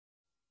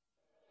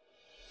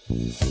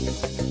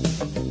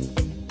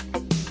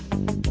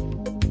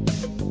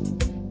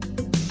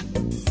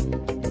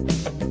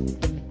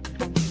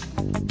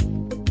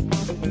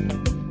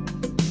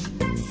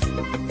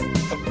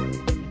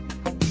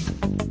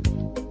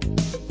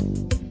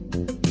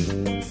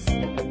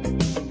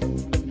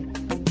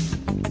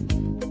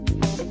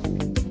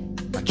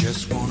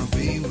Just wanna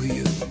be with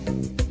you,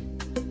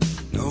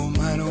 no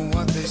matter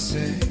what they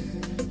say.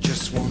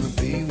 Just wanna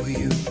be with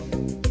you,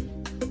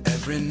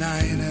 every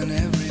night and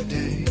every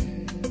day.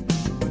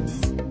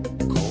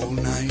 Cold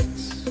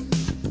nights,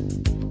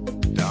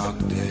 dark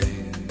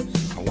days,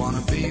 I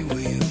wanna be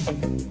with you.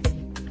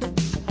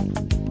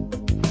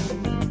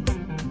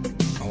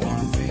 I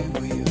wanna be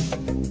with you.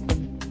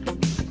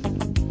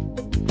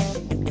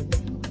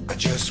 I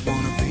just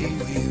wanna be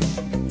with you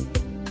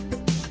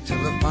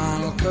till the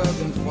final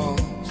curtain falls.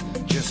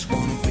 Just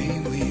wanna be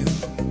with you,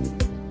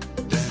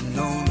 then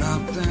know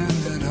nothing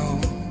at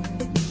all.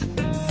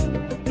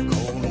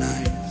 Cold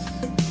nights,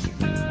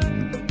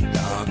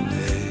 dark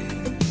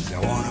days, I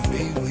wanna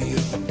be with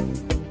you.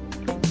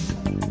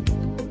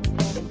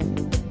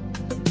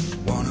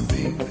 Wanna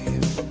be with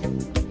you.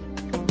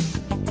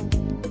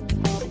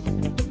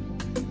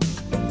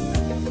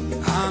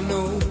 I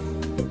know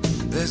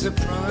there's a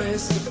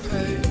price to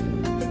pay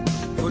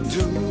for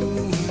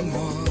doing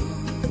what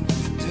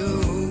we do,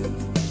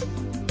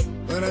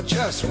 but I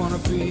just wanna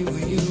be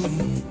with you.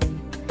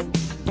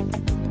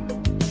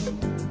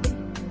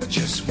 I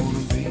just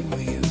wanna be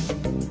with you.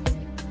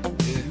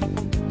 Yeah.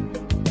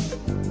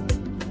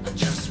 I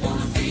just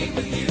wanna be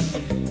with you.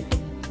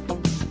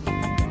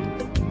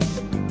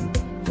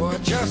 Boy, I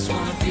just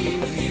wanna be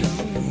with you.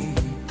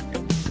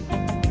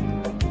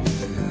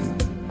 Yeah.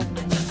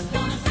 I just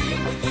wanna be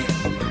with you.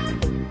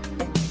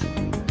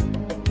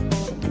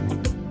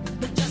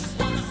 I just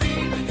wanna be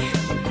with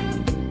you.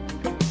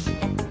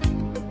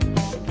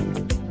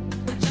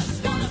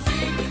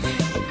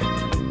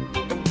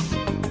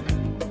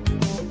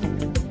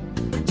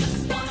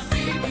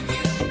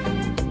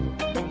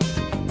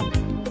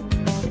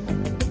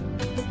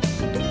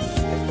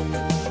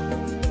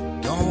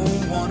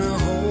 Don't wanna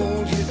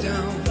hold you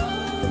down,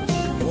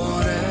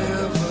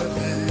 whatever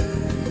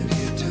that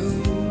you do.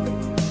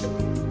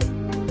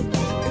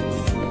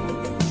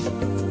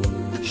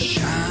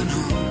 Shine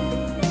on,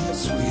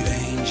 sweet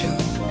angel,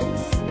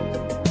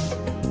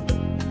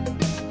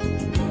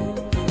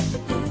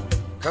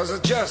 'cause I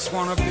just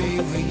wanna be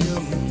with you.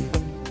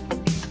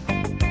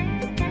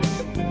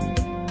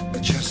 I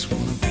just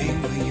wanna be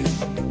with you.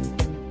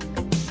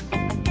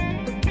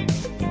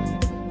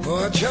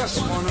 Oh, I just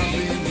wanna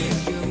be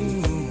with you.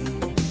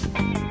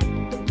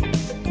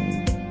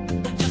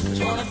 Just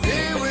wanna be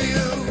with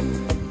you,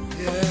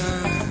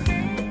 yeah.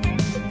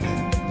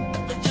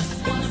 I just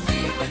wanna be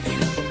with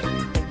you.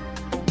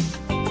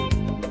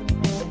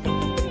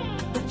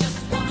 I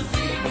just wanna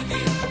be with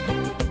you.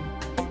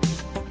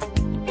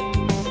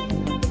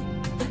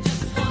 I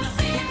just wanna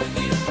be with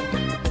you.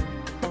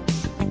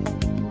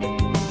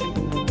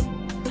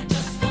 I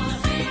just wanna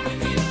be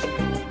with you.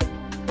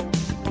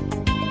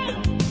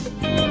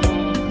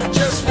 I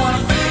just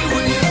wanna be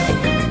with you.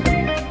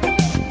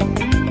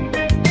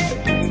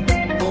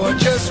 Oh, I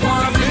just wanna